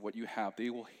because of what you have. They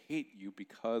will hate you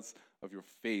because of your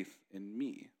faith in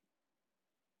me.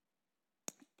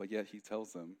 But yet he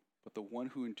tells them, but the one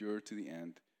who endured to the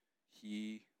end,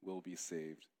 he will be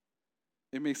saved.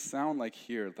 It may sound like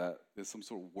here that there's some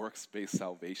sort of works-based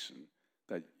salvation,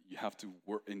 that you have to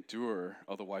endure,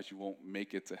 otherwise you won't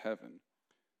make it to heaven.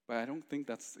 But I don't think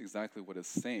that's exactly what it's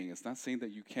saying. It's not saying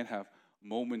that you can't have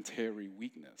momentary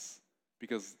weakness,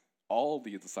 because all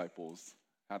the disciples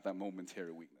had that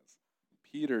momentary weakness.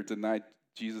 Peter denied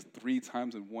Jesus 3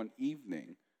 times in one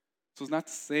evening. So it's not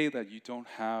to say that you don't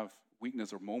have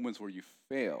weakness or moments where you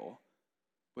fail,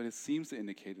 but it seems to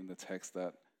indicate in the text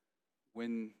that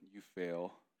when you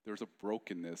fail, there's a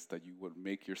brokenness that you would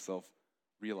make yourself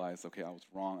realize, okay, I was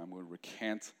wrong. I'm going to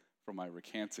recant from my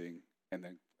recanting, and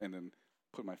then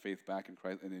put my faith back in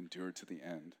Christ and endure to the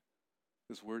end.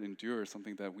 This word endure is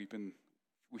something that we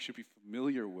should be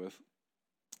familiar with,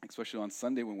 especially on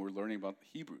Sunday when we're learning about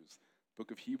Hebrews. The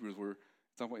book of Hebrews, where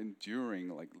it's talking about enduring,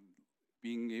 like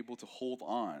being able to hold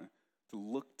on, to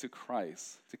look to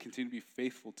Christ, to continue to be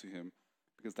faithful to Him,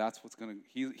 because that's what's going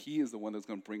to, He is the one that's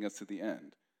going to bring us to the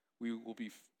end. We will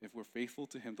be, if we're faithful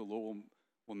to Him, the Lord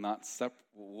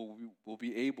will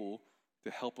be able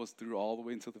to help us through all the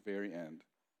way until the very end.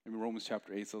 I mean, Romans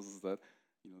chapter 8 tells us that,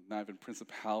 not even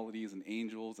principalities and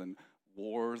angels and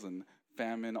wars and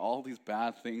famine, all these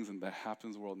bad things and that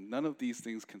happens in the world, none of these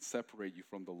things can separate you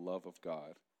from the love of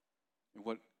God. And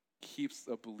what keeps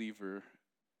a believer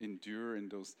endure in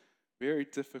those very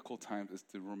difficult times is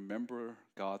to remember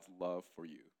God's love for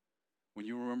you. When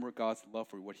you remember God's love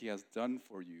for you, what He has done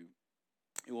for you,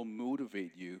 it will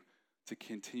motivate you to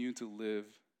continue to live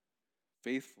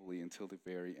faithfully until the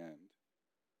very end.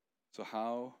 So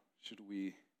how should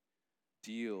we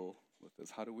deal with this?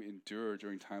 How do we endure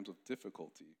during times of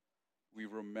difficulty? We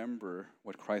remember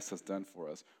what Christ has done for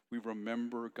us. We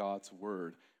remember God's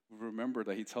word. We remember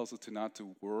that He tells us not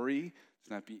to worry,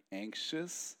 to not be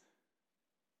anxious,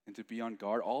 and to be on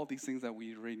guard. All these things that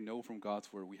we already know from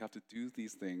God's word, we have to do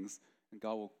these things, and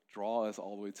God will draw us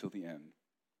all the way till the end.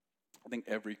 I think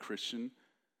every Christian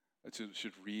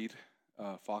should read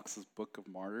Fox's Book of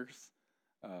Martyrs,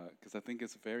 because I think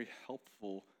it's a very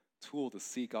helpful tool to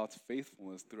see God's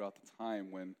faithfulness throughout the time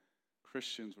when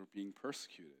Christians were being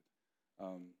persecuted.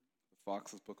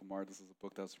 Fox's Book of Martyrs is a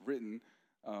book that's written.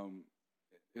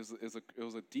 It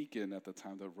was a deacon at the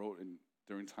time that wrote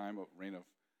during time of reign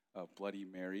of Bloody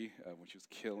Mary, when she was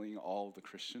killing all of the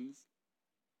Christians.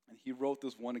 And he wrote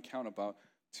this one account about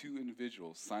two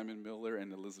individuals, Simon Miller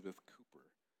and Elizabeth Cooper.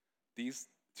 These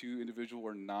two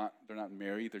individuals they're not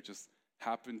married, they just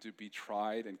happened to be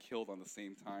tried and killed on the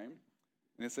same time.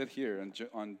 And it said here,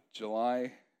 on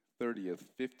July 30th,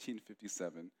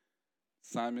 1557,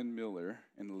 Simon Miller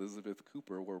and Elizabeth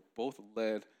Cooper were both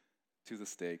led to the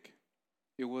stake.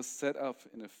 It was set up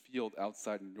in a field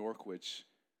outside Norwich.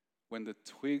 When the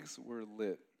twigs were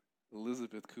lit,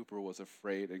 Elizabeth Cooper was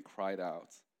afraid and cried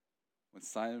out. When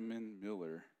Simon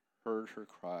Miller heard her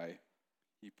cry,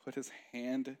 he put his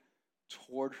hand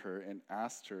toward her and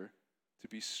asked her to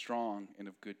be strong and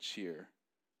of good cheer.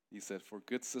 He said, "For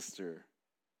good sister,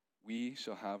 we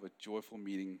shall have a joyful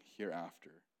meeting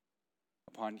hereafter."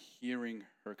 Upon hearing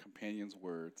her companion's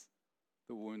words,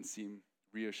 the woman seemed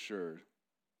reassured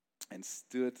and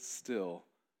stood still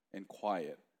and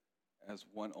quiet, as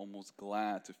one almost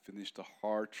glad to finish the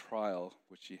hard trial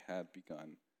which she had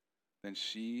begun. Then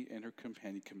she and her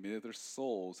companion committed their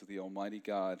souls to the Almighty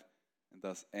God and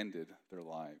thus ended their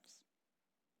lives.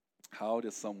 How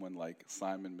does someone like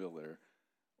Simon Miller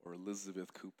or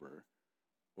Elizabeth Cooper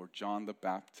or John the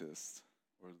Baptist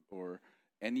or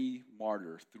any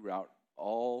martyr throughout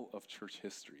all of church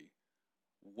history,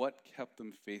 what kept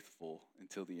them faithful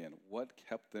until the end? What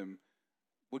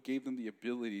gave them the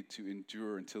ability to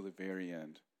endure until the very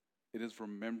end? It is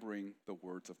remembering the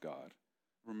words of God.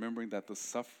 Remembering that the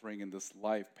suffering in this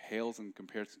life pales in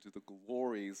comparison to the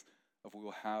glories of what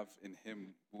we'll have in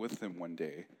Him, with Him one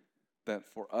day. That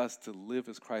for us to live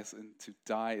as Christ and to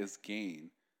die as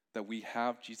gain. That we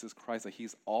have Jesus Christ, that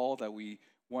He's all that we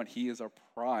want. He is our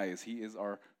prize. He is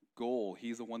our goal.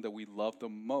 He's the one that we love the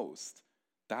most.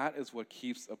 That is what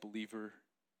keeps a believer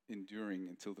enduring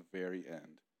until the very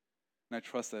end. And I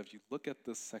trust that if you look at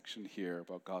this section here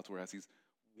about God's word, as He's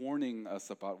warning us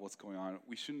about what's going on,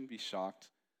 we shouldn't be shocked.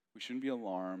 We shouldn't be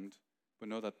alarmed, but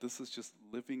know that this is just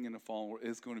living in a fallen world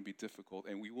is going to be difficult,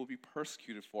 and we will be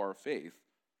persecuted for our faith,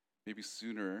 maybe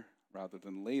sooner rather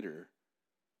than later.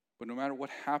 But no matter what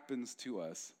happens to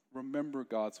us, remember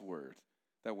God's word,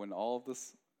 that when all of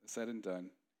this is said and done,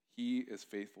 He is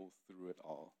faithful through it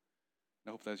all. And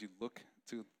I hope that as you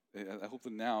I hope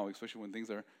that now, especially when things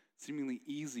are seemingly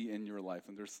easy in your life,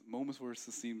 and there's moments where it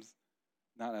seems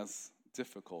not as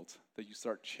difficult, that you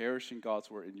start cherishing God's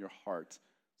word in your heart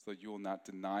so that you will not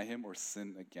deny Him or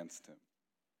sin against Him.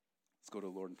 Let's go to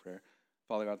the Lord in prayer.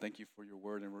 Father God, thank You for Your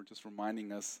word, and we're just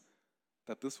reminding us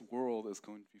that this world is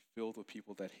going to be filled with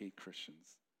people that hate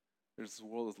Christians. This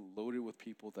world is loaded with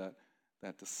people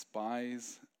that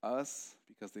despise us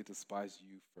because they despise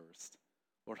You first.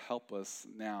 Lord, help us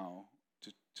now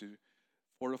to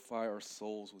fortify our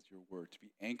souls with Your word, to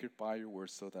be anchored by Your word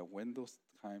so that when those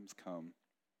times come,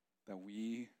 that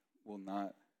we will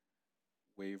not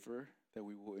waver, that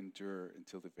we will endure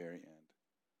until the very end.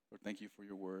 Lord, thank You for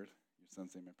Your word. In Your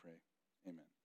Son's name I pray. Amen.